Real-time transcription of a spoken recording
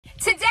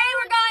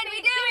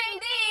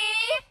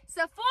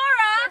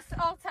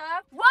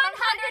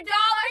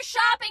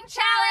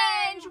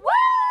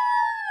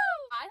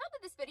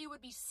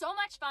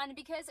on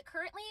because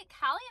currently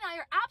Callie and I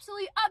are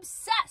absolutely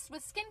obsessed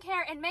with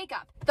skincare and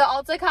makeup. The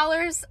Ulta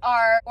colors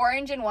are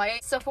orange and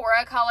white.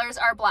 Sephora colors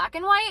are black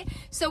and white.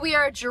 So we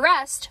are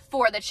dressed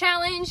for the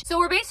challenge. So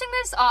we're basing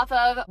this off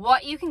of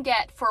what you can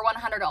get for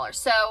 $100.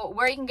 So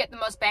where you can get the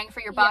most bang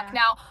for your buck.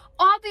 Now,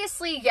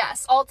 obviously,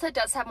 yes, Ulta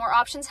does have more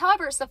options.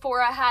 However,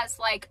 Sephora has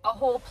like a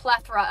whole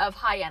plethora of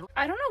high-end.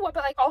 I don't know what,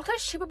 but like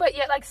Ulta's cheaper, but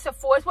yet like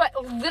Sephora's what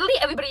literally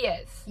everybody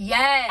is.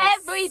 Yes.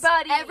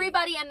 Everybody.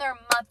 Everybody and their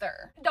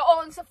mother. They're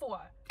all in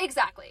Sephora.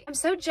 Exactly. I'm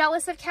so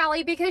jealous of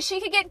Callie because she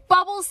could get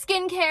Bubble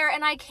skincare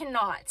and I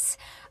cannot.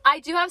 I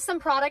do have some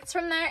products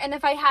from there, and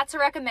if I had to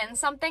recommend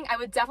something, I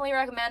would definitely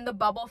recommend the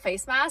Bubble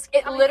face mask.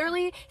 It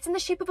literally, it's in the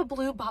shape of a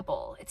blue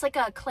bubble. It's like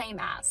a clay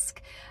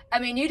mask. I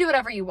mean, you do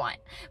whatever you want,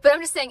 but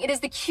I'm just saying it is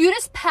the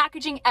cutest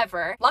packaging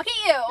ever. Lucky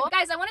you.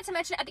 Guys, I wanted to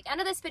mention at the end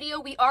of this video,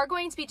 we are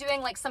going to be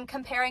doing like some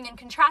comparing and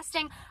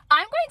contrasting.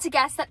 I'm going to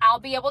guess that I'll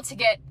be able to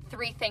get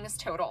 3 things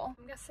total.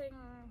 I'm guessing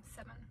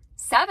 7.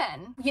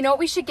 7? You know what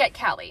we should get,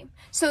 Callie?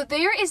 So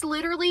there is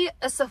literally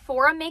a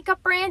Sephora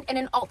makeup brand and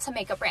an Ulta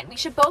makeup brand. We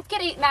should both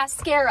get a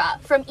mascara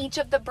from each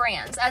of the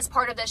brands as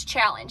part of this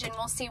challenge, and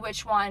we'll see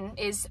which one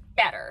is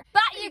better.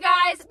 But you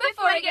guys,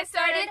 before we get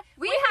started,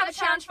 we have a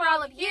challenge for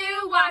all of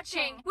you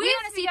watching. We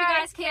want to see if you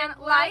guys can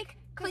like,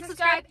 click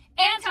subscribe,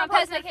 and turn on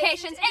post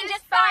notifications in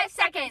just 5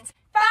 seconds.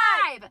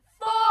 5,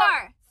 4,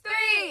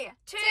 3,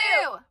 2,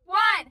 1.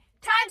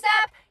 Time's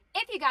up.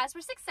 If you guys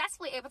were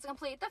successfully able to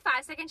complete the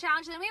 5-second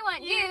challenge, then we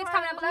want you to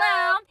comment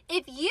below.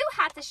 If you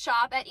had to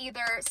shop at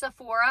either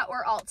Sephora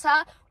or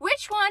Ulta,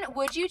 which one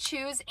would you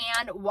choose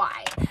and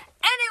why?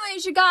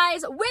 Anyways, you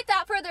guys,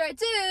 without further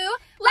ado,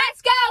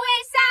 let's go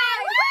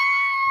inside!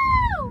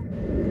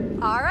 Woo!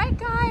 All right,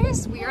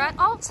 guys, we are at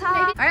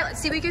Ulta. All right,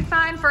 let's see what we can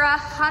find for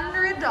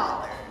 $100.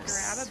 Grab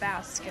a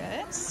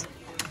basket.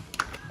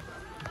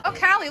 Oh,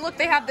 Callie, look,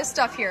 they have this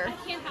stuff here.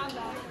 I can't have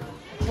that.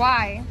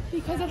 Why?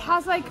 Because it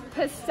has like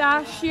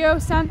pistachio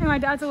scent and my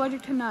dad's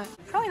allergic to nuts.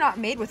 Probably not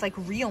made with like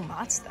real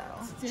nuts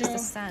though. Just a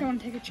scent. Don't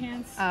take a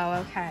chance. Oh,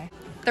 okay.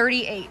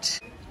 38.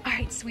 All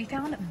right, so we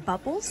found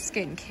Bubble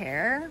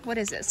Skincare. What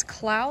is this?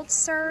 Cloud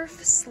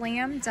Surf,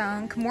 Slam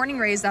Dunk, Morning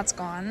Rays, that's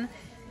gone,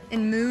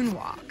 and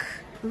Moonwalk.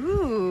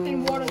 Ooh.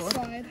 And Water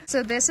Slide.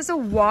 So this is a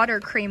water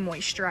cream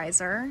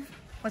moisturizer.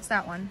 What's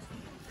that one?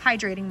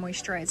 Hydrating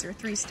moisturizer,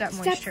 3-step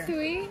moisture. Step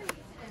 3.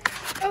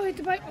 Oh, we have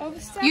to buy all the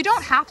steps? You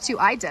don't have to.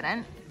 I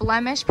didn't.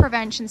 Blemish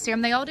prevention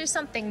serum. They all do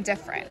something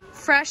different.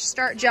 Fresh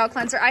Start gel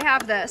cleanser. I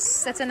have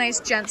this. That's a nice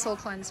gentle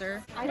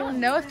cleanser. I don't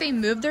know if they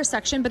moved their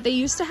section, but they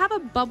used to have a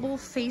bubble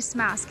face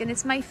mask, and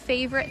it's my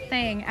favorite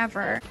thing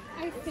ever.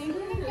 I think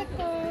we're gonna get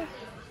the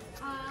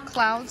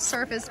Cloud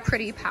Surf is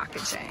pretty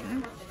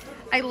packaging.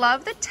 I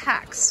love the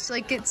text.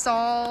 Like it's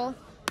all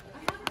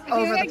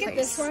over the place. Get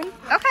this one.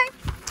 Okay.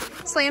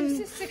 Slam This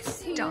is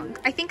 16. Dunk.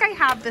 I think I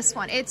have this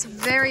one. It's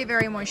very,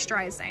 very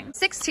moisturizing.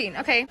 16.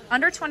 Okay,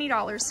 under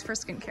 $20 for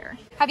skincare.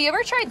 Have you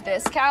ever tried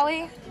this,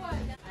 Callie? What?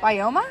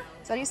 Bioma?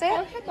 Is that how you say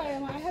I it? had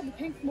Bioma. I had the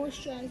pink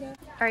moisturizer.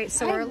 All right,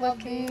 so I we're love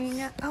looking.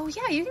 these. Oh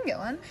yeah, you can get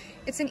one.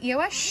 It's an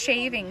EOS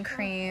shaving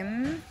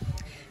cream.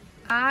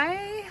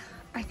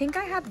 I think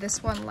I had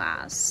this one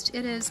last.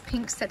 It is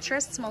pink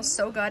citrus. It smells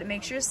so good. It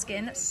makes your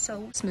skin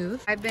so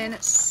smooth. I've been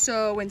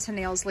so into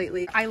nails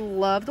lately. I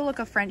love the look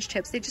of French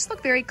tips. They just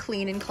look very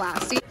clean and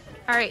classy.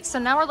 All right, so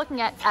now we're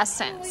looking at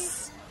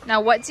Essence.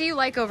 Now, what do you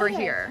like over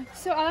here?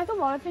 So I like a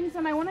lot of things,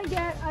 and I want to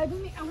get. I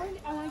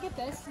want to get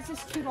this. This is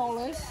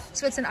 $2.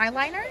 So it's an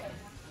eyeliner?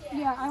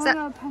 Yeah, I that-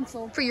 want a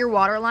pencil. For your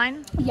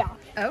waterline? Yeah.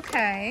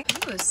 Okay.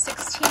 Ooh,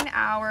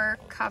 16-hour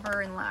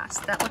cover and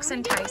last. That looks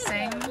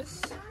enticing.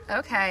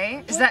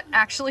 Okay. Is that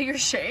actually your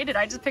shade? Did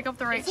I just pick up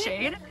the right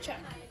shade? Check.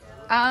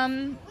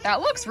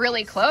 That looks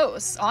really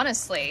close,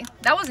 honestly.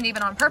 That wasn't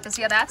even on purpose.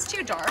 Yeah, that's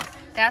too dark.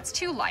 That's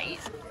too light.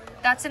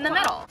 That's in the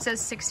middle. It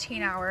says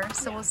 16 hours,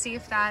 so we'll see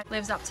if that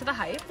lives up to the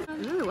hype.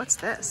 Ooh, what's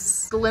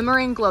this?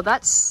 Glimmering Glow.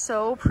 That's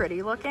so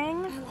pretty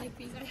looking. I like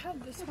these. I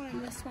have this one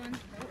and this one.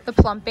 The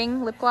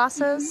plumping lip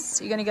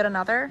glosses. You gonna get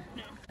another?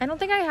 No. I don't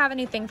think I have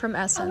anything from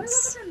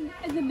Essence.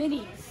 And the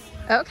minis.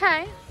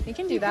 Okay, we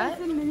can do that.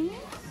 The minis.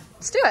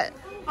 Let's do it.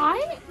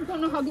 I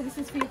don't know how good this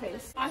is for your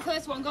face. I saw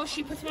this one girl,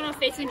 she puts it on her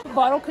face and the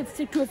bottle could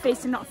stick to her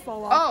face and not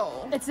fall off.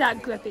 Oh. It's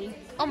that grippy.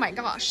 Oh my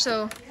gosh,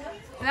 so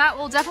that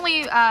will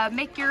definitely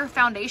make your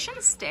foundation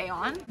stay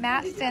on.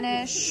 Matte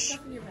finish.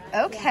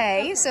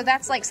 Okay, so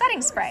that's like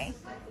setting spray.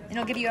 And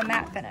it'll give you a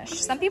matte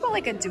finish. Some people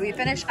like a dewy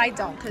finish. I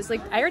don't, because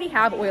like I already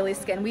have oily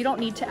skin. We don't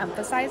need to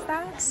emphasize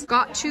that.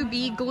 Got to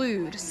be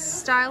glued.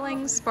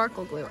 Styling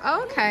sparkle glue.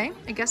 Oh, okay.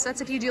 I guess that's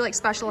if you do like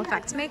special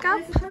effects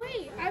makeup.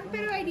 Wait, I have a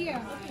better idea.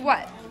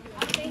 What?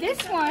 This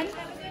one,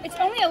 it's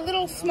only a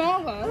little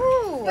smaller,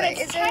 Ooh, but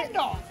it's is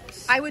 $10.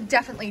 I would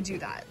definitely do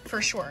that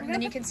for sure. And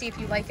then you can see if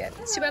you like it.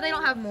 It's too bad they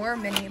don't have more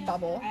mini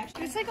bubble.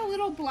 It's like a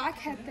little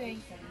blackhead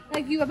thing.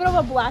 Like you rub it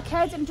over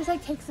blackheads and it just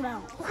like takes them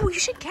out. Oh, you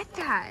should get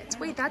that.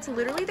 Wait, that's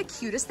literally the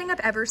cutest thing I've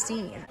ever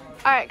seen.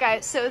 All right,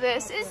 guys, so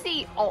this is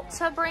the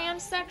Ulta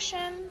brand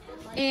section.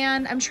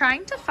 And I'm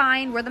trying to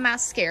find where the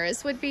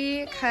mascaras would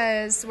be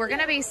because we're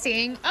gonna be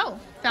seeing, oh,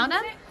 found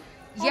them?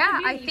 Yeah,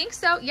 I think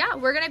so. Yeah,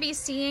 we're gonna be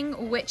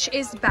seeing which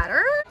is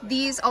better,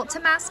 these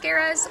Ulta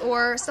mascaras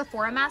or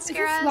Sephora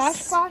mascaras. Is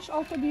it Splash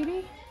Ulta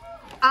Beauty?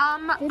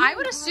 I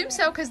would assume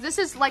so, because this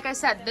is, like I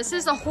said, this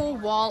is a whole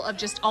wall of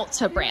just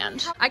Ulta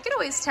brand. I could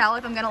always tell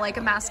if I'm gonna like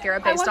a mascara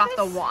based off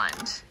the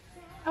wand.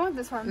 I want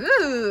this one.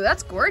 Ooh,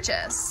 that's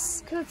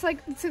gorgeous. Cause it's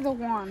like the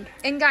wand.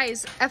 And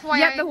guys, FYI.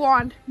 Yep, the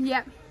wand.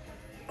 Yep.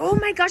 Oh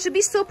my gosh, it'd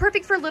be so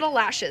perfect for little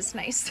lashes.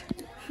 Nice.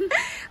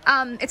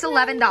 It's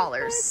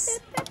 $11.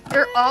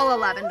 They're all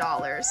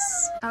 $11.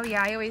 Oh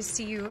yeah, I always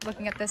see you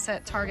looking at this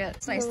at Target.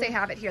 It's nice they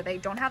have it here. They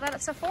don't have that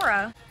at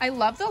Sephora. I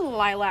love the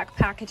lilac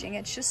packaging.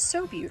 It's just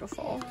so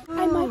beautiful.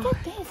 I might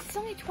get this. It's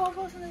only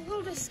 $12 in the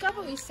little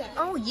Discovery set.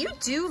 Oh, you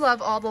do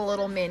love all the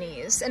little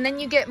minis. And then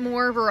you get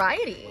more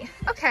variety.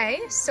 Okay,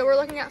 so we're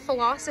looking at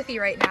Philosophy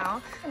right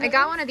now. I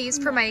got one of these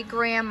for my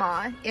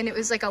grandma, and it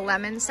was like a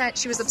lemon scent.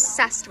 She was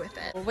obsessed with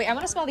it. Wait, I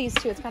want to smell these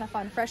too. It's kind of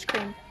fun. Fresh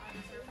cream.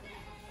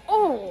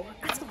 Oh,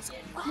 that smells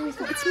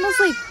awful. It smells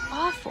like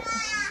awful.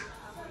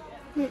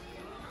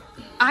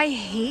 I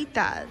hate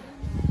that.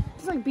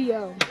 It's like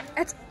BO.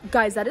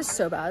 Guys, that is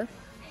so bad.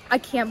 I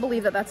can't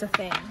believe that that's a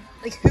thing.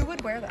 Like, who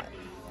would wear that?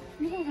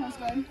 This one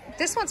smells good.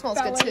 This one smells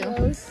good too.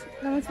 Rose.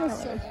 No, it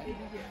smells so good.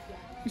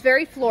 It's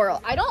very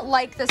floral. I don't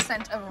like the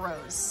scent of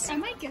rose. I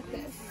might get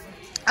this.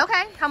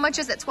 Okay, how much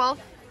is it? 12?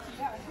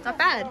 Not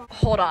bad.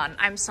 Hold on,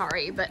 I'm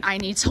sorry, but I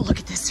need to look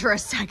at this for a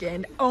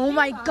second. Oh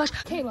my gosh.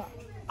 Kayla,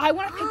 I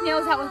want to pick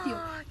nails out with you.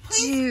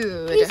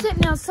 Dude. Please sit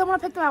nails. Someone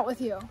pick them out with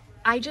you.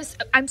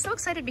 I'm so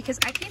excited because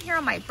I came here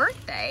on my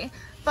birthday,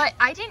 but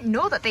I didn't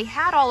know that they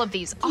had all of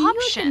these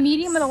options. You like the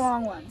medium or the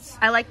long ones?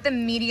 I like the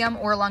medium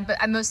or long, but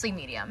I'm mostly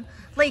medium.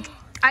 Like,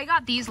 I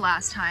got these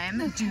last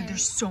time. Okay. Dude,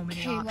 there's so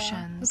many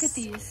options. Look at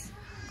these.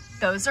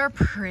 Those are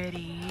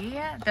pretty.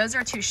 Those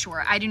are too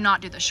short. I do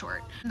not do the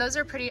short. Those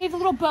are pretty. They have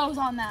little bows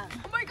on them.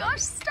 Oh my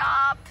gosh,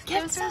 stop.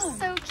 Those are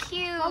so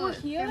cute. Over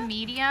here? They're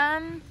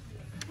medium.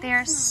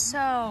 They're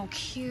so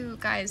cute,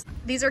 guys.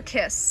 These are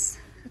Kiss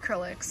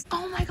acrylics.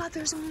 Oh my god,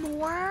 there's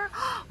more.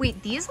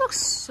 Wait, these look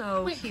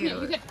so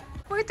cute.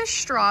 Look at the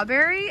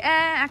strawberry.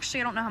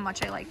 Actually, I don't know how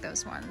much I like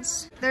those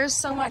ones. There's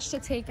so much to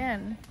take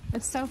in.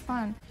 It's so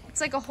fun.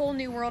 It's like a whole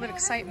new world of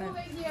excitement.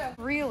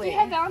 Really? Do you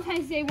have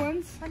Valentine's Day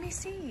ones? Let me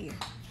see.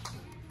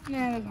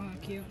 Yeah, those are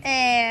cute.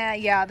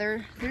 Yeah,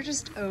 they're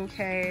just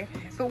okay.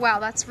 But wow,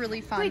 that's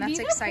really fun. That's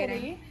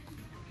exciting.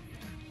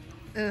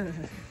 Ugh.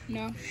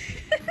 No.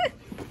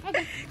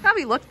 Okay.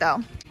 Probably look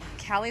though.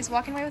 Callie's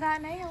walking away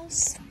without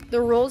nails.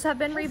 The roles have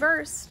been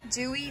reversed.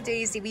 Dewy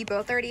Daisy, we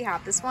both already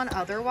have this one.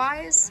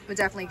 Otherwise, would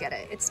definitely get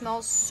it. It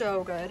smells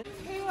so good.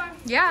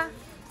 Yeah.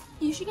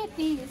 You should get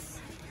these.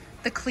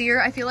 The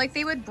clear, I feel like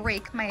they would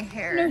break my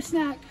hair. No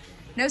snack.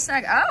 No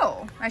snack.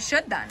 Oh, I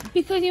should then.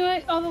 Because you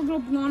know all the little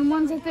blonde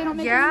ones that they don't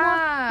make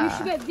anymore? You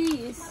should get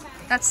these.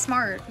 That's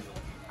smart.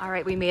 All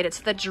right, we made it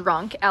to the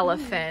drunk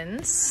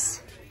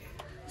elephants.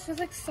 This is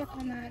like stuck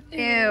on that.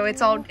 Ew,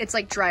 it's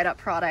like dried up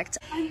product.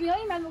 I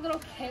really mad the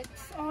little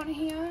kits on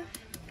here.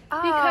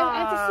 Because I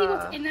have to see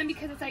what's in them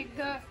because it's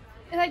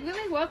like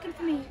really working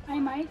for me. I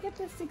might get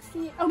the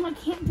 60. Oh, I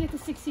can't get the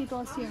 60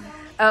 dollars here.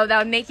 Oh, that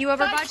would make you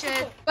over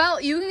budget.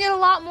 Well, you can get a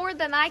lot more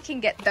than I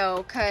can get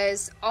though,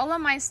 because all of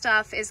my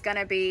stuff is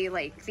gonna be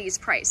like these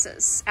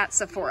prices at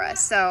Sephora.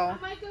 So I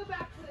might go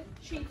back to the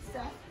cheap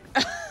stuff.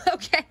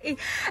 Okay,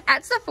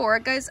 at Sephora,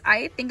 guys,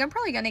 I think I'm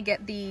probably gonna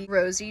get the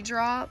rosy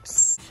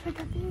drops. Should I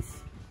get these?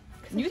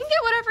 You can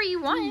get whatever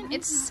you want.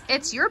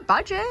 It's your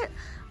budget.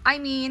 I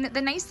mean,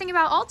 the nice thing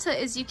about Ulta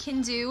is you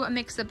can do a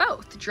mix of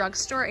both,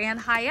 drugstore and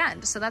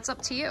high-end, so that's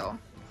up to you.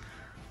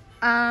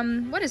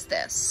 What is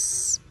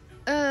this?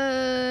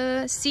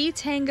 C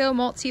Tango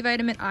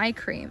Multivitamin Eye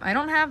Cream. I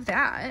don't have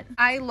that.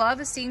 I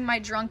love seeing my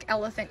Drunk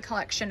Elephant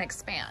collection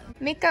expand.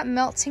 Makeup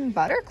Melting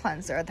Butter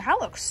Cleanser. That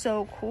looks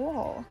so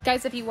cool.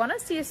 Guys, if you want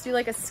to see us do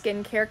like a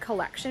skincare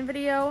collection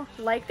video,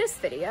 like this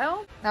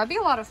video, that would be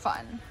a lot of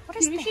fun. What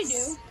is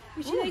this?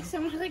 We should like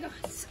someone has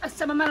like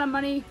some amount of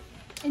money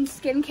in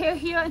skincare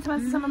here and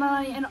some amount of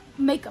money in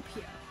makeup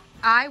here.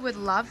 I would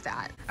love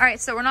that. All right,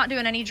 so we're not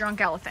doing any Drunk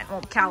Elephant.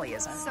 Well, Callie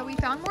isn't. So we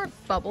found more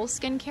bubble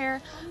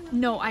skincare.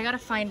 No, I gotta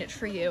find it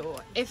for you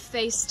if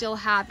they still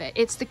have it.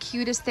 It's the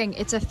cutest thing.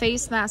 It's a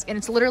face mask and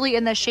it's literally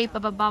in the shape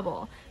of a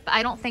bubble, but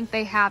I don't think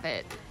they have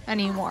it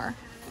anymore.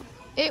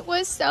 It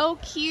was so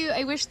cute.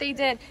 I wish they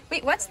did.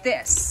 Wait, what's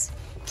this?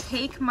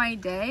 Cake My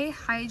Day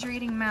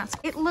Hydrating Mask.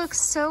 It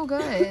looks so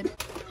good.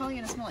 Probably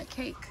gonna smell like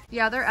cake.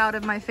 Yeah, they're out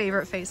of my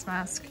favorite face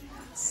mask.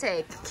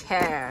 Take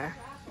care.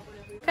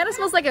 Kind of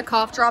smells like a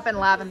cough drop and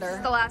lavender.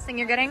 The last thing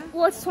you're getting?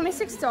 Well, it's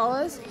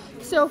 $26,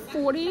 so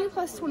 40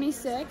 plus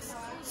 26,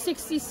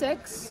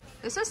 66.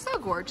 This is so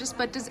gorgeous,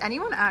 but does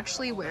anyone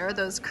actually wear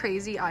those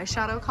crazy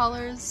eyeshadow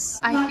colors?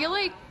 I feel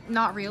like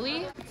not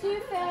really.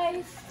 Too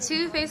Faced.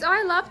 Too Faced. Oh,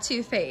 I love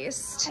Too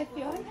Faced. I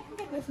feel like I can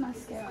get this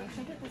mascara.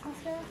 Should I get this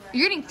mascara?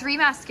 You're getting 3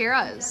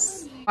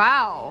 mascaras.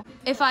 Wow.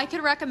 If I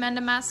could recommend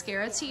a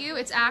mascara to you,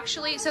 it's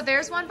actually, so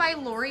there's one by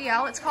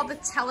L'Oreal. It's called the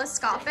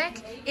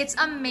Telescopic. It's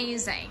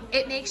amazing.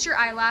 It makes your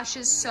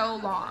eyelashes so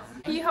long.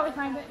 Can you help me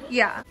find it?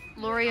 Yeah.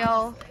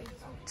 L'Oreal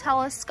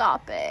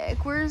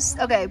telescopic. Where's,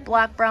 okay,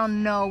 black,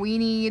 brown, no, we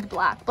need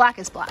black. Black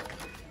is black.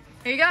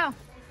 Here you go.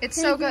 It's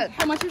so good.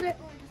 How much is it?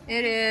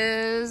 It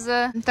is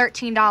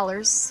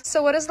 $13.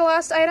 So what is the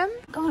last item?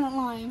 Coconut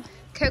lime.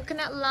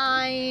 Coconut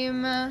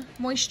lime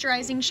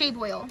moisturizing shave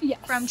oil. Yes.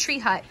 From Tree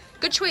Hut.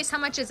 Good choice. How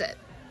much is it?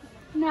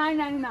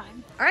 $9.99.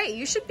 All right,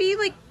 you should be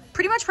like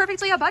pretty much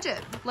perfectly a budget.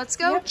 Let's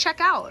go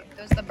check out.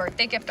 Those are the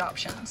birthday gift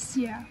options.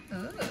 Yeah.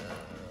 Ooh.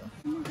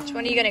 Which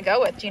one are you gonna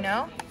go with? Do you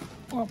know?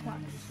 All black.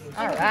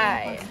 All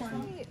right.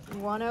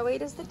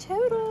 108 is the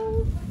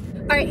total.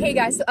 All right, hey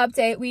guys, so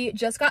update. We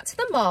just got to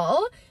the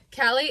mall.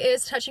 Callie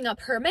is touching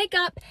up her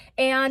makeup,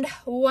 and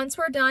once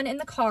we're done in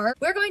the car,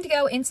 we're going to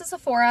go into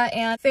Sephora,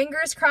 and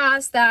fingers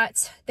crossed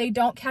that they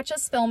don't catch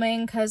us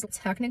filming, because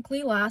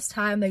technically last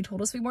time they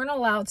told us we weren't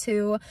allowed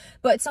to,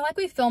 but it's not like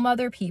we film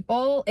other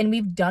people and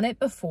we've done it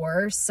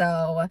before,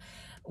 so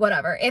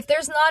whatever. If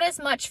there's not as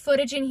much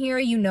footage in here,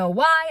 you know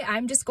why.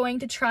 I'm just going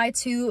to try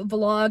to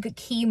vlog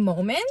key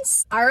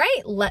moments. All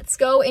right, let's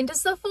go into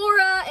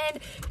Sephora. And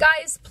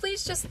guys,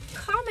 please just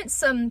comment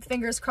some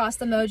fingers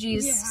crossed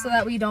emojis so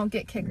that we don't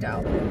get kicked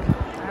out.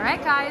 All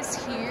right,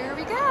 guys, here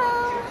we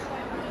go.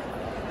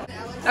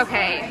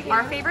 Okay,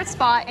 our favorite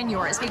spot and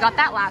yours. We got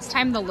that last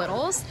time, the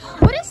littles.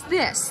 What is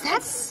this?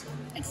 That's...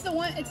 It's the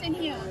one, it's in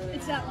here.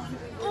 It's that one.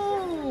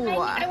 Oh,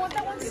 I want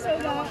that one so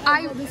bad.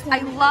 I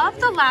love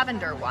the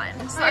lavender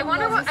one. So I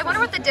wonder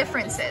what the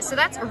difference is. So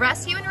that's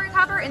rescue and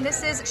recover, and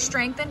this is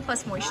strengthen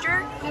plus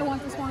moisture. I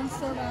want this one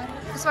so bad.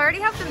 So I already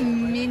have the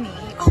mini.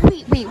 Oh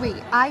wait.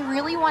 I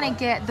really want to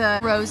get the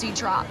rosy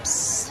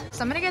drops.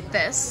 So I'm gonna get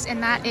this,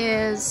 and that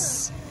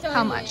is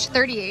how much?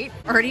 38.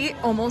 Already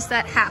almost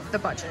at half the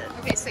budget.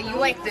 Okay, so you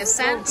like this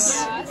scent?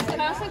 Yes,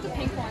 and I also like the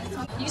pink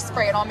one. You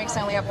spray it all, makes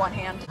I only have one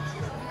hand.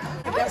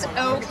 That one's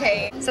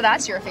okay. So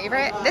that's your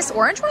favorite. This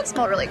orange one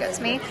smelled really good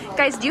to me.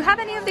 Guys, do you have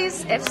any of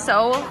these? If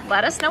so,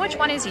 let us know which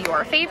one is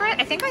your favorite.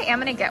 I think I am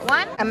gonna get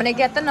one. I'm gonna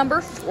get the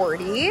number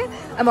 40.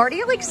 I'm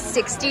already at like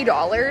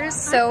 $60,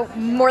 so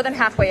more than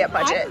halfway at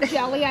budget. I'm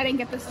jelly I didn't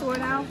get the store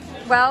now.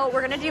 Well,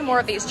 we're gonna do more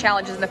of these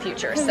challenges in the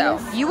future, so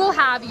you will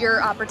have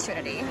your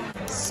opportunity.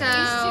 So these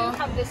two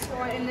have this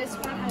one, and this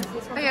one has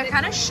this one. Oh yeah, it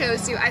kind of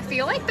shows you. I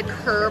feel like the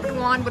curved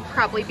one would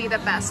probably be the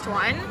best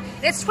one.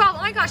 It's 12.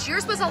 Oh my gosh,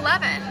 yours was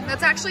 11.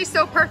 That's actually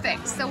so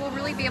perfect. So we'll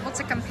really be able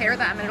to compare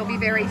them, and it'll be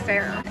very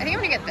fair. I think I'm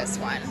gonna get this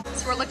one.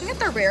 So we're looking at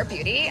the Rare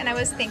Beauty, and I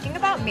was thinking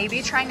about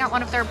maybe trying out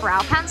one of their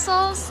brow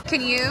pencils.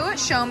 Can you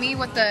show me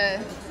what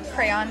the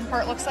crayon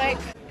part looks like?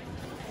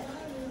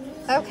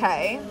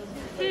 Okay.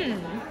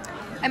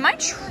 I might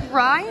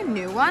try a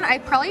new one.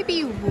 I'd probably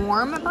be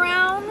warm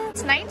brown.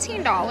 It's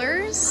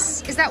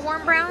 $19. Is that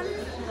warm brown?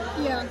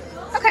 Yeah.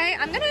 Okay,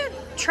 I'm gonna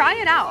try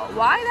it out.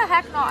 Why the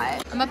heck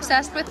not? I'm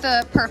obsessed with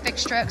the Perfect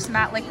Strokes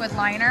Matte Liquid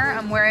Liner.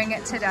 I'm wearing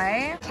it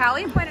today.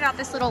 Callie pointed out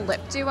this little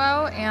lip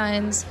duo,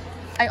 and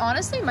I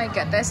honestly might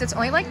get this. It's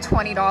only like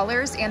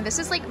 $20, and this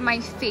is like my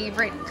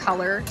favorite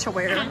color to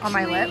wear on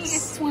my lips.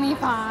 It's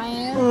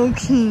 25.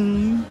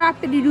 Okay.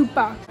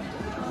 Happy-de-doopa.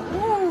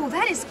 Ooh,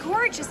 that is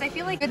gorgeous. I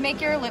feel like it would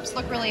make your lips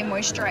look really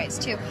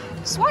moisturized too.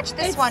 Swatch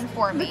this one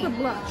for me. Liquid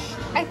blush.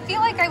 I feel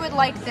like I would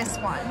like this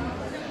one.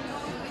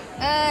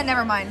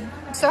 Never mind.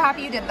 I'm so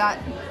happy you did that.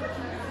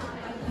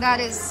 That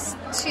is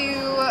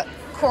too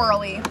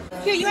corally.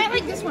 Here, you might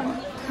like this one.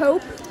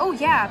 Hope. Oh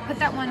yeah, put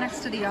that one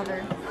next to the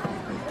other.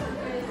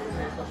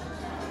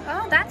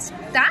 Oh, that's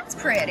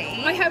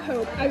pretty. I have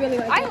Hope. I really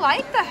like it. I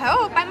like the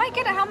Hope. I might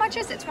get it. How much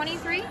is it?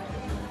 23?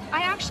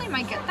 I actually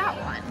might get that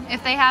one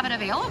if they have it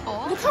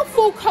available. Look how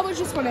full coverage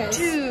this one is.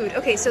 Dude,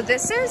 okay, so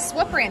this is,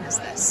 what brand is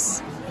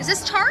this? Is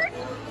this Tarte?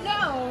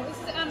 No, it's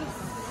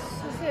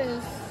this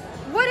is.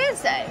 What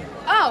is it?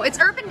 Oh, it's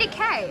Urban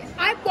Decay.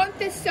 I want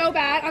this so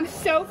bad. I'm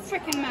so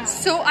freaking mad.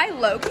 So I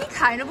low-key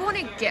kind of want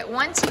to get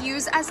one to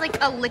use as like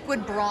a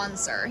liquid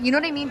bronzer. You know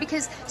what I mean?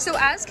 Because, so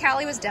as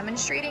Callie was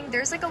demonstrating,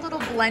 there's like a little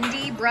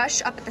blendy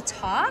brush up at the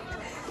top.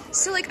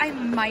 So like I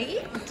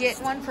might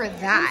get one for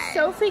that. I'm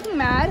so freaking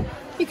mad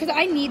because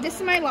I need this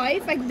in my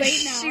life, like right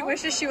now. She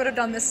wishes she would have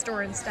done this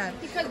store instead.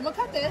 Because look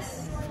at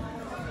this.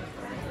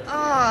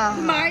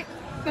 Oh.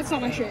 That's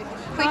not my shade.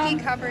 Quickie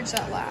coverage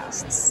that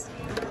lasts.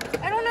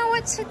 I don't know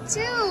what to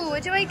do.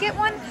 Do I get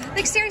one?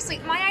 Like seriously,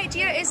 my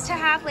idea is to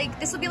have like,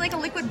 this will be like a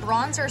liquid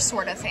bronzer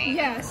sort of thing.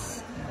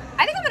 Yes.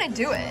 I think I'm gonna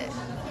do it.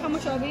 How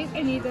much are these?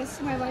 I need this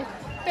in my life.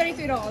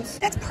 $33.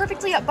 That's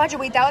perfectly up budget.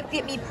 Wait, that would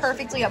get me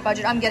perfectly up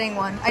budget. I'm getting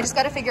one. I just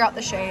gotta figure out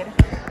the shade.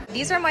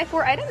 These are my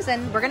 4 items,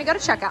 and we're gonna go to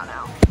checkout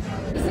now.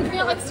 This is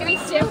feeling like 3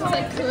 sales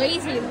like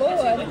crazy,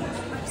 Lord.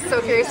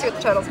 So curious to see what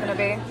the total's gonna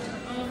be.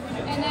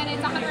 And then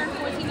it's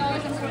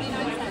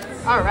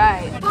 $114.49. All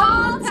right.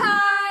 Haul time!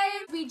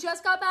 We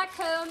just got back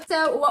home.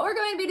 So what we're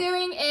going to be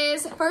doing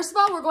is, first of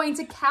all, we're going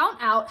to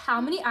count out how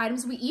many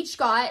items we each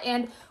got,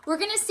 and we're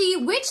going to see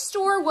which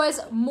store was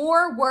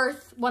more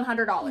worth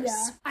 $100.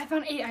 Yeah. I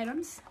found 8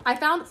 items. I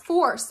found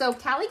 4, so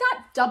Callie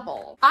got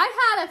double.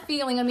 I had a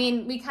feeling, I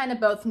mean, we kind of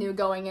both knew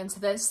going into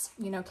this,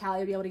 you know, Callie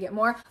would be able to get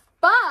more.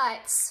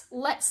 But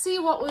let's see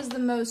what was the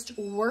most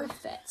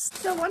worth it.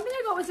 So one thing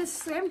I got was a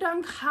Slam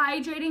Dunk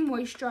Hydrating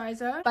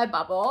Moisturizer. By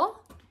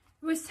Bubble.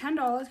 It was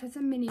 $10 because it's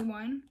a mini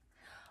one.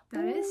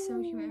 That is so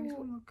cute.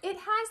 It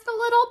has the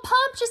little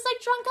pump, just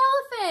like Drunk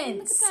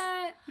Elephants. Look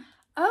at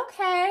that.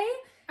 Okay.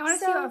 I want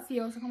to see how it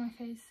feels like on my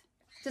face.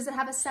 Does it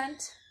have a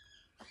scent?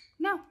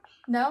 No.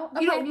 No?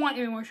 Okay. You don't want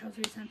your moisturizer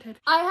to be scented.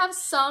 I have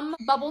some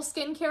Bubble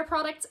skincare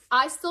products.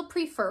 I still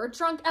prefer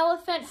Drunk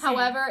Elephant. Same.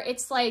 However,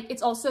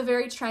 it's also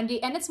very trendy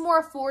and it's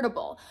more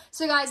affordable.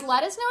 So guys,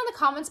 let us know in the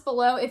comments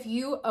below if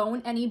you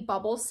own any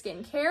Bubble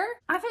skincare.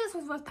 I think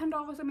this was worth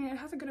 $10. I mean, it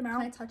has a good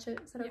amount. Can I touch it?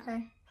 Is that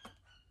okay?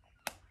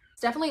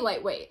 It's definitely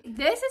lightweight.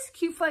 This is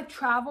cute for like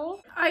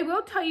travel. I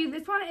will tell you,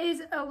 this one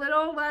is a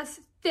little less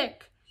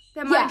thick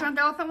than my Drunk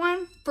Elephant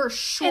one. For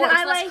sure, and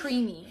it's less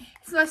creamy.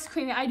 It's less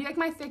creamy. I do like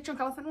my thick Drunk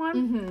Elephant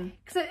one.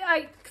 Because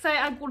I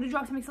add Goldie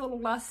Drops to make it a little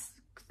less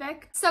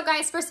thick. So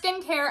guys, for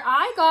skincare,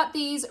 I got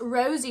these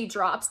Rosy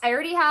Drops. I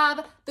already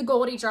have the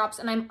Goldie Drops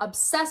and I'm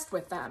obsessed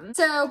with them.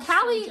 So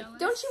Callie,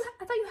 don't you,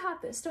 I thought you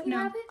had this. Don't you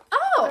have it?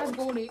 Oh! That's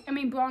Goldie. I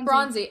mean Bronzy.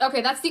 Bronzy.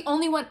 Okay, that's the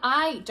only one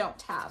I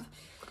don't have.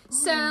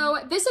 So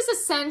this is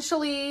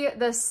essentially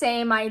the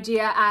same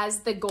idea as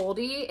the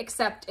Goldie,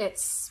 except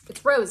it's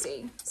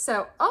rosy.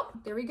 So, oh,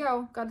 there we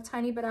go. Got a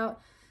tiny bit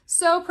out.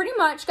 So pretty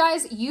much,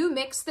 guys, you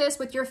mix this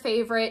with your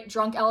favorite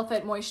Drunk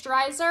Elephant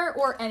moisturizer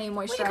or any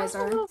moisturizer. Wait, it comes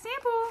with a little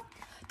sample.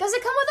 Does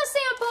it come with a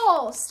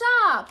sample?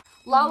 Stop.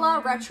 Lala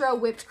Retro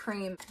Whipped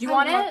Cream. Do you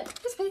want it?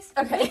 This face.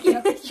 Okay,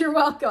 you're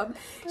welcome.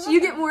 So you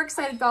get more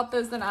excited about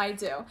those than I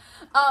do.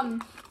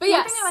 But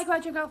yes. One thing I like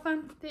about Drunk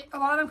Elephant, a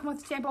lot of them come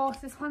with samples.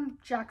 This one,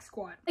 Jack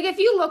Squat. Like if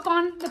you look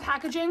on the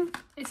packaging,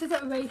 it says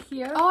it right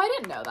here. Oh, I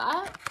didn't know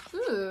that.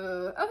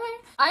 Ooh, okay.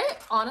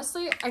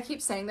 I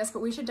keep saying this,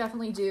 but we should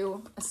definitely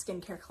do a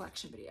skincare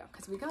collection video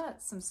because we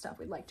got some stuff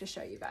we'd like to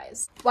show you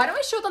guys. Why don't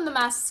we show them the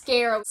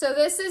mascara? So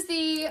this is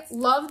the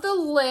Love the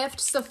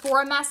Lift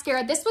Sephora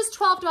mascara. This was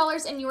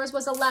 $12 and yours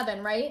was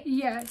 $11, right?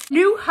 Yes.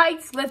 New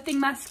Heights Lifting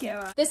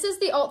Mascara. This is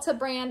the Ulta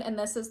brand and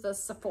this is the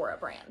Sephora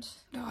brand.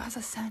 Oh, it has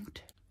a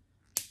scent.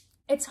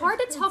 It's hard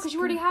to tell because you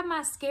already have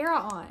mascara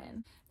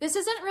on. This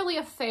isn't really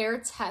a fair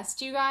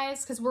test, you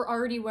guys, because we're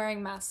already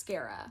wearing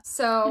mascara.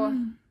 So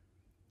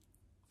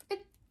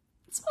it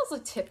smells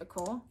like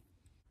typical.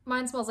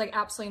 Mine smells like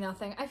absolutely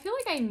nothing. I feel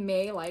like I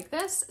may like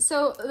this.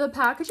 So the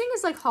packaging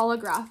is like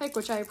holographic,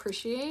 which I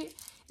appreciate.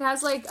 It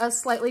has like a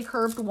slightly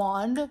curved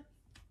wand.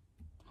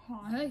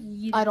 Oh,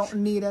 I don't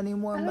need any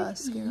more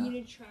mascara.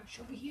 Yeeted trash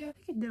over here.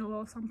 I could do a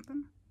little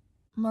something.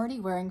 I'm already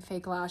wearing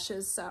fake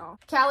lashes, so.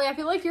 Callie, I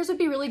feel like yours would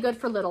be really good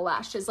for little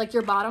lashes, like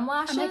your bottom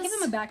lashes. I might give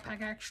them a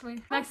backpack,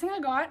 actually. Next thing I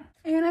got,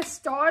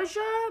 Anastasia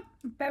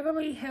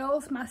Beverly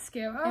Hills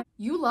Mascara.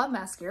 You love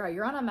mascara.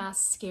 You're on a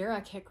mascara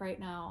kick right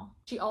now.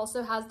 She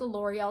also has the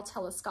L'Oreal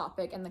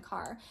Telescopic in the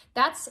car.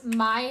 That's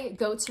my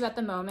go-to at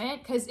the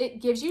moment because it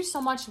gives you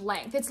so much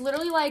length. It's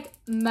literally like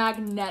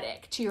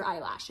magnetic to your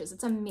eyelashes.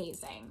 It's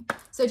amazing.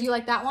 So do you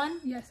like that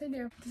one? Yes, I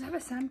do. Does it have a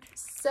scent?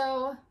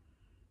 So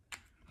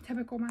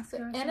typical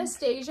mascara.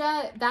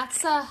 Anastasia,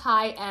 that's a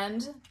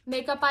high-end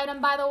makeup item,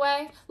 by the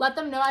way. Let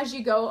them know as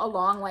you go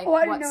along, like,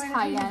 what's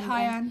high-end.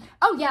 High-end.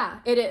 Oh, yeah,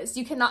 it is.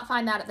 You cannot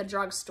find that at the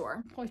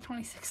drugstore. Probably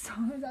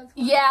 $26. That's why.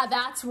 Yeah,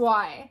 that's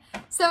why.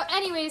 So,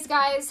 anyways,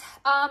 guys,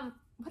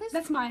 what is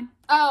That's mine.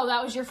 Oh,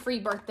 that was your free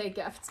birthday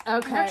gift.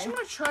 Okay. I actually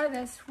want to try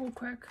this real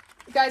quick.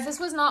 Guys, this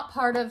was not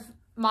part of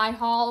my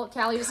haul.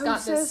 Callie just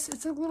got this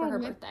it's a little for her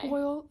lip birthday.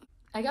 oil.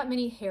 I got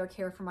mini hair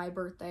care for my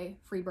birthday,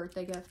 free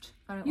birthday gift.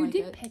 I don't You like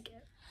did it. pick it.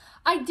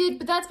 I did,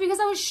 but that's because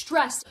I was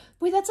stressed.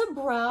 Wait, that's a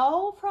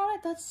brow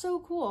product? That's so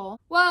cool.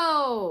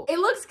 Whoa. It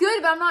looks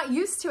good, but I'm not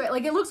used to it.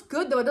 Like, it looks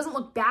good, though. It doesn't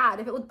look bad.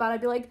 If it looked bad,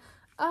 I'd be like,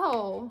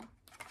 oh.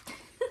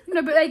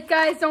 No, but, like,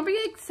 guys, don't be,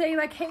 like, saying,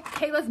 like, hey,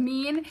 Kayla's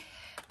mean.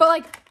 But,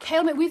 like,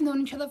 Kayla, we've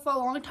known each other for a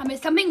long time.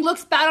 If something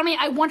looks bad on me,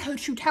 I want her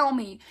to tell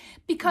me.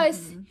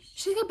 Because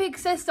she's a big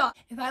sister.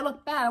 If I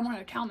look bad, I want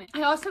her to tell me.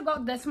 I also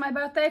got this for my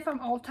birthday from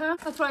Ulta.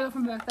 That's what I got for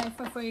my birthday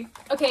for free.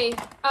 Okay,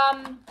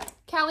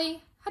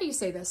 Callie, how do you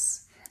say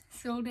this?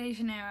 Sol de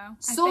Janeiro.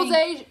 Sol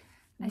de...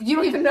 You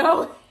don't even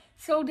know?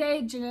 Sol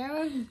de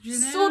Janeiro?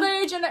 Sol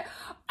de Janeiro.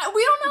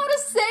 We don't know how to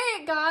say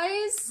it,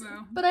 guys.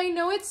 No. But I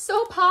know it's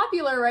so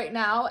popular right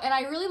now, and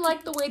I really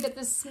like the way that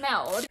this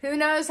smelled. Who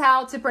knows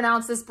how to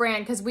pronounce this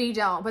brand, because we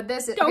don't, but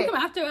this is... Don't come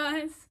after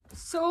us.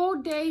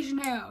 Sol de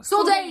Janeiro.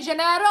 Sol de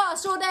Janeiro.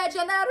 Sol de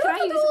Janeiro.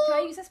 Can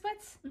I use this,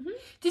 Bets?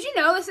 Did you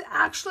know this is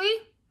actually...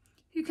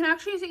 You can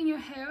actually use it in your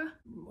hair.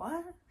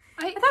 What?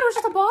 I thought it was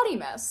just a body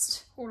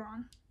mist. Hold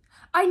on.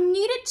 I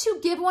needed to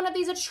give one of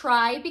these a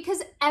try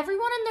because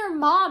everyone and their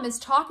mom is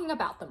talking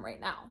about them right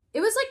now.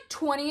 It was like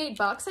 28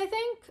 bucks, I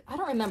think. I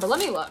don't remember.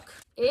 Let me look.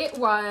 It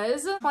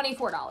was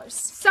 $24.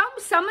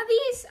 Some of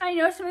these, I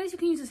know some of these you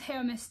can use as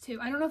hair mist too.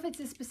 I don't know if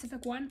it's a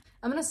specific one.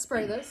 I'm gonna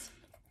spray this.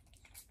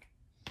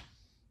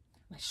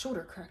 My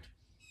shoulder cracked.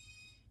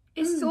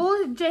 Is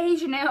Sol de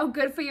Janeiro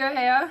good for your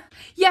hair?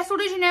 Yes, Sol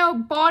de Janeiro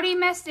body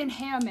mist and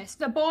hair mist.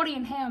 The body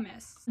and hair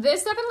mist.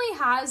 This definitely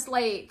has,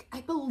 like, I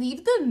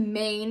believe the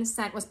main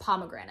scent was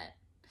pomegranate.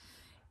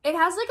 It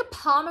has like a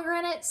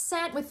pomegranate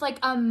scent with like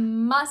a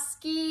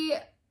musky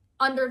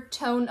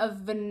undertone of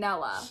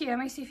vanilla. Here, let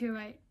me see if you're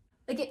right.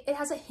 Like it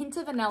has a hint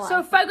of vanilla.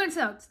 So fragrance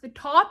notes. The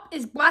top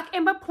is black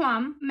amber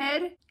plum,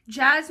 mid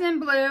jasmine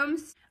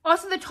blooms.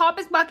 Also the top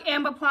is black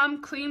amber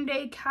plum, cream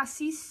de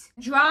cassis,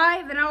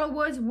 dry vanilla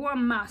woods,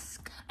 warm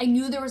musk. I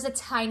knew there was a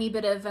tiny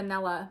bit of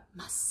vanilla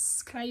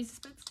musk. Can I use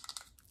this?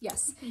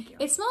 Yes. Thank you.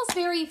 It smells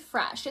very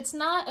fresh. It's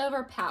not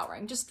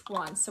overpowering. Just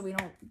one so we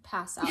don't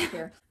pass out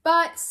here.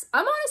 But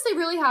I'm honestly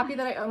really happy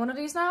that I own one of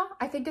these now.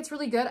 I think it's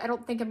really good. I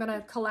don't think I'm going to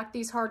collect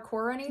these hardcore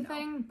or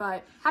anything,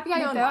 but happy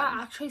I own There one.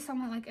 are actually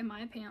somewhat, like, in my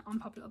opinion,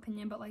 unpopular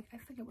opinion, but like I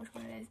forget which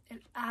one it is.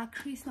 It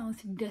actually smells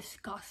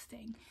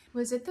disgusting.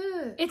 Was it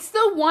the... It's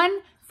the one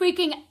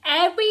freaking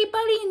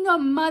everybody and their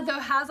mother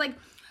has, like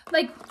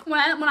when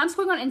I'm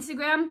scrolling on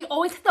Instagram, you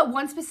always have that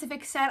one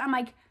specific scent. I'm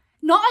like,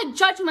 not a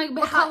judgment,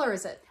 but What color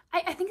is it?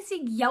 I think it's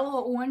like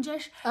yellow or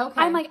orangish.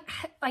 Okay. I'm like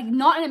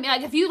not in a,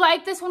 like, if you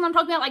like this one I'm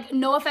talking about, like,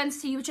 no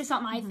offense to you, it's just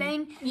not my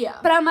thing. Yeah.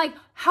 But I'm like,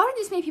 how do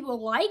these many people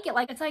like it?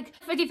 Like, it's like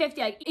 50-50.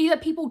 Like, either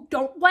people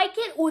don't like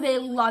it or they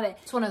love it.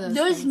 It's one of those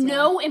There's things,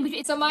 no in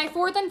between. So my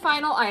fourth and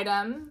final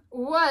item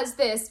was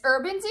this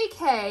Urban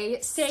Decay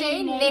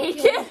Stay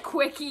Naked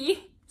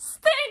Quickie.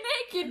 Stay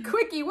Naked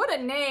Quickie. What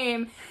a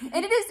name.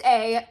 And it is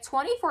a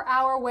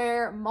 24-hour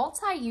wear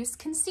multi-use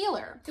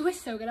concealer. It was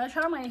so good. I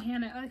tried on my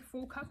hand at like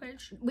full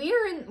coverage.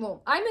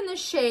 I'm in the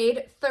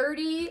shade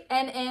 30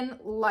 NN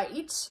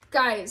Light.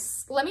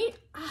 Guys, let me,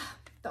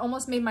 that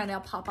almost made my nail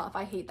pop off.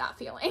 I hate that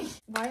feeling.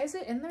 Why is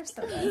it in there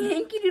so good?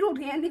 Yankee Doodle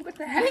Dandy, what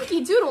the heck?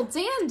 Yankee Doodle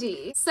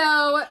Dandy.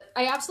 So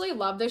I absolutely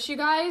love this, you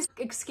guys.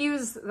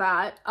 Excuse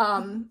that.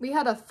 We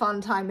had a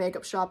fun time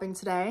makeup shopping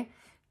today.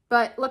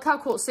 But look how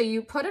cool. So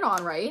you put it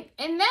on, right?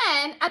 And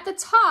then at the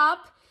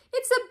top,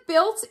 it's a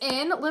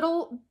built-in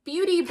little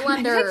beauty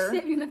blender.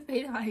 I'm the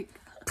fade hike.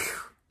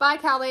 Bye,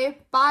 Callie.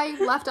 Bye,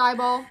 left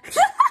eyeball.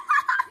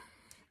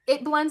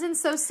 It blends in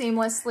so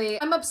seamlessly.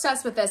 I'm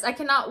obsessed with this. I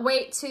cannot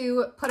wait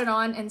to put it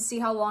on and see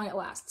how long it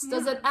lasts.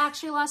 Does it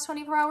actually last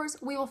 24 hours?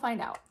 We will find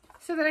out.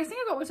 So the next thing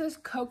I got was this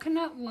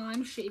coconut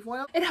lime shave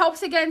oil. It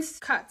helps against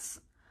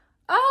cuts.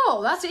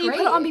 Oh, that's So great. you put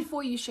it on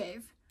before you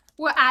shave.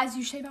 Well, as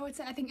you shave, I would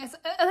say. I think it's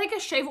like a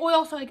shave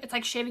oil, so like it's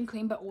like shaving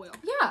cream but oil.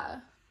 Yeah.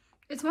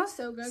 It smells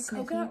so good.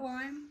 Coconut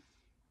lime.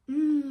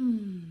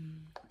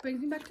 Brings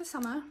me back to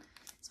summer.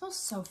 It smells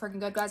so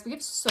freaking good, guys. We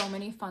have so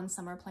many fun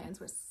summer plans.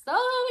 We're so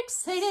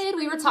excited.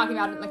 We were talking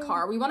about it in the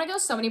car. We want to go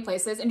so many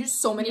places and do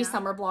so many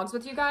summer vlogs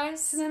with you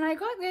guys. So then I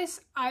got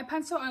this eye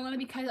pencil eyeliner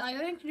because I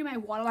like to do my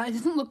waterline. It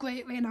doesn't look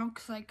great right now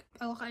because like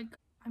I look like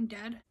I'm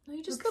dead.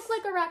 You just look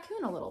like a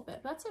raccoon a little bit.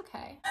 That's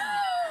okay.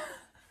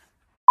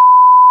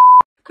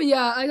 But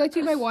yeah, I like to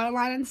do my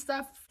waterline and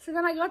stuff. So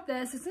then I got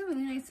this. It's a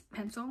really nice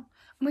pencil. I'm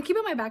gonna keep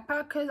it in my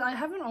backpack because I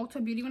have an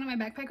Ulta Beauty one in my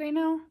backpack right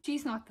now.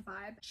 She's not the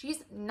vibe.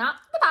 She's not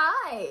the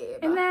vibe.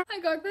 And then I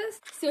got this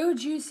So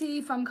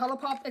Juicy from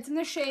ColourPop. It's in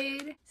the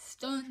shade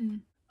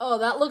Stuntin'. Oh,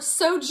 that looks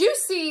so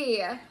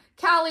juicy.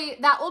 Callie,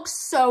 that looks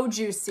so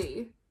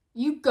juicy.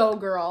 You go,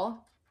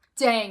 girl.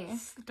 Dang.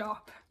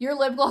 Stop. Your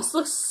lip gloss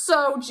looks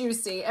so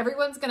juicy.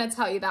 Everyone's gonna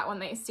tell you that when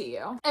they see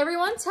you.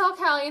 Everyone tell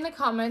Callie in the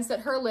comments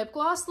that her lip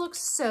gloss looks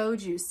so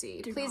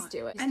juicy. Please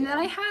do it. And then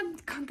I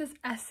got this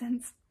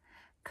Essence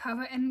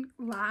Cover and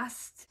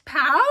Last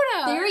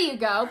powder. There you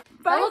go.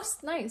 That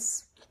looks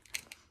nice.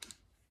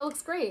 It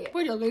looks great.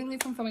 We're Delulu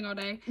from filming all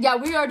day. Yeah,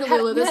 we are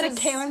Delulu. We had a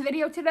Kayla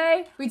video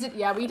today. We did,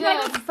 yeah, we did.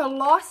 I got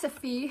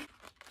Philosophy.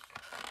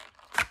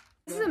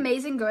 This is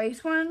Amazing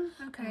Grace one.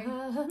 Okay.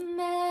 Amazing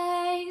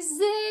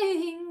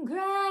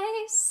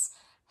Grace,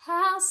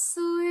 how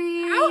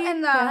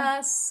sweet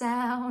the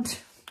sound.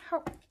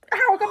 Ow,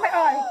 I got my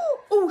eye.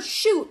 Oh,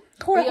 shoot.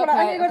 Hold on,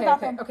 I need to go to the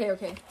bathroom.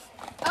 Okay.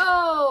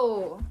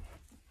 Oh.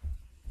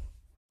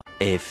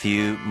 A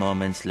few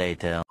moments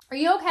later. Are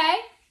you okay?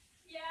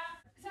 Yeah.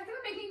 Is that gonna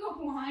make me go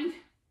blind?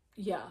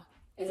 Yeah.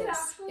 Is it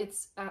actually?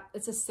 It's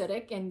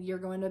acidic and you're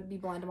going to be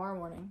blind tomorrow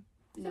morning.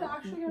 Is it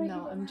actually gonna make me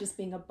go I'm blind? just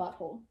being a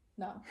butthole.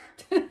 No.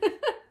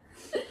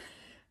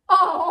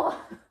 Oh.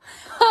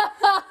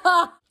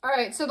 All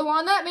right, so the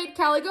one that made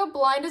Callie go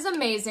blind is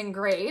Amazing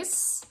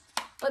Grace.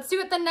 Let's see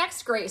what the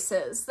next Grace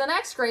is. The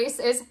next Grace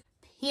is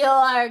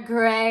Pure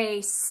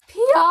Grace.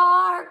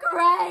 Pure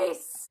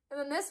Grace.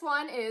 And then this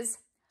one is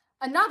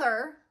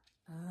another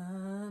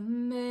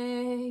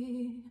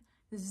Amazing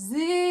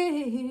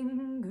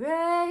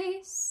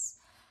Grace.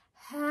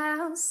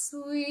 How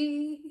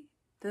sweet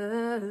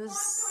the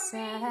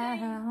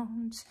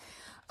sound.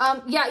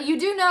 Yeah, you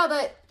do know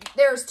that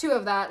there's two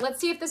of that.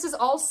 Let's see if this is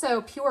also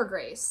Pure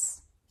Grace.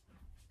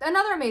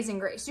 Another Amazing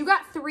Grace. You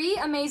got 3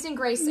 Amazing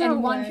Grace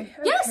and one. Way.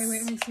 Yes! Okay,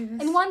 wait, let me see this.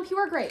 And 1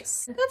 Pure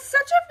Grace. That's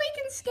such a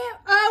freaking scam.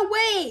 Oh,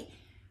 wait.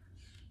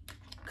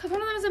 Because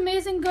one of them is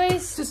Amazing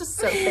Grace. This is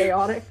so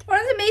chaotic. One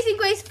of them is Amazing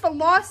Grace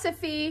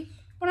Philosophy.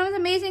 One of them is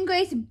Amazing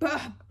Grace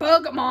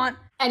Bergamot.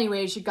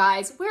 Anyways, you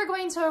guys, we're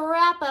going to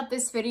wrap up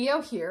this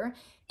video here.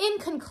 In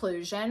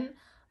conclusion,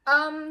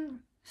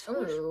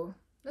 ooh,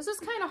 This is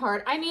kind of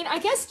hard. I mean, I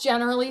guess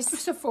generally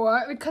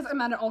Sephora, because I'm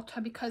at an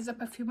Ulta because the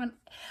perfume went.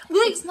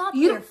 It's not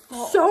their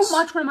fault. So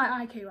much went in my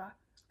eye, Kayla.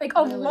 Like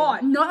a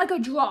lot, not like a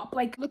drop.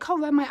 Like, look how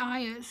red my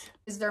eye is.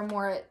 Is there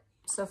more at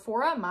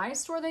Sephora, my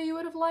store, that you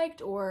would have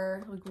liked,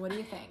 or like, what do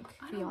you think?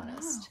 Be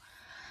honest.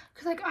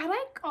 Cause like I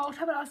like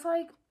Ulta, but also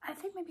like I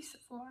think maybe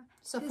Sephora.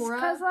 Sephora.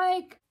 Because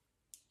like.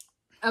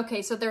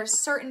 Okay, so there's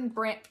certain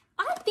brand.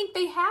 I think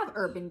they have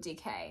Urban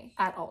Decay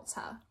at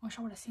Ulta. Wish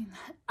I would have seen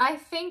that. I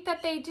think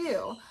that they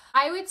do.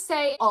 I would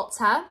say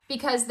Ulta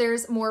because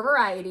there's more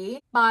variety,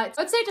 but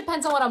I would say it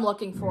depends on what I'm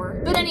looking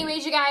for. But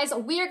anyways, you guys,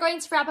 we are going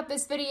to wrap up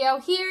this video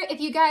here.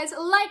 If you guys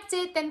liked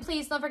it, then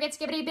please don't forget to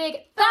give it a big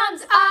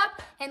thumbs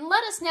up and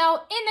let us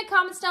know in the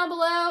comments down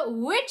below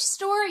which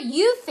store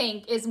you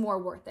think is more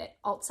worth it,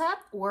 Ulta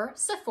or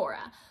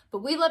Sephora.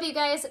 But we love you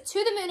guys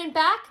to the moon and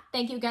back.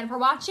 Thank you again for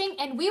watching,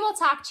 and we will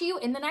talk to you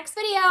in the next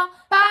video.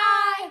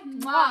 Bye!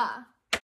 Mwah.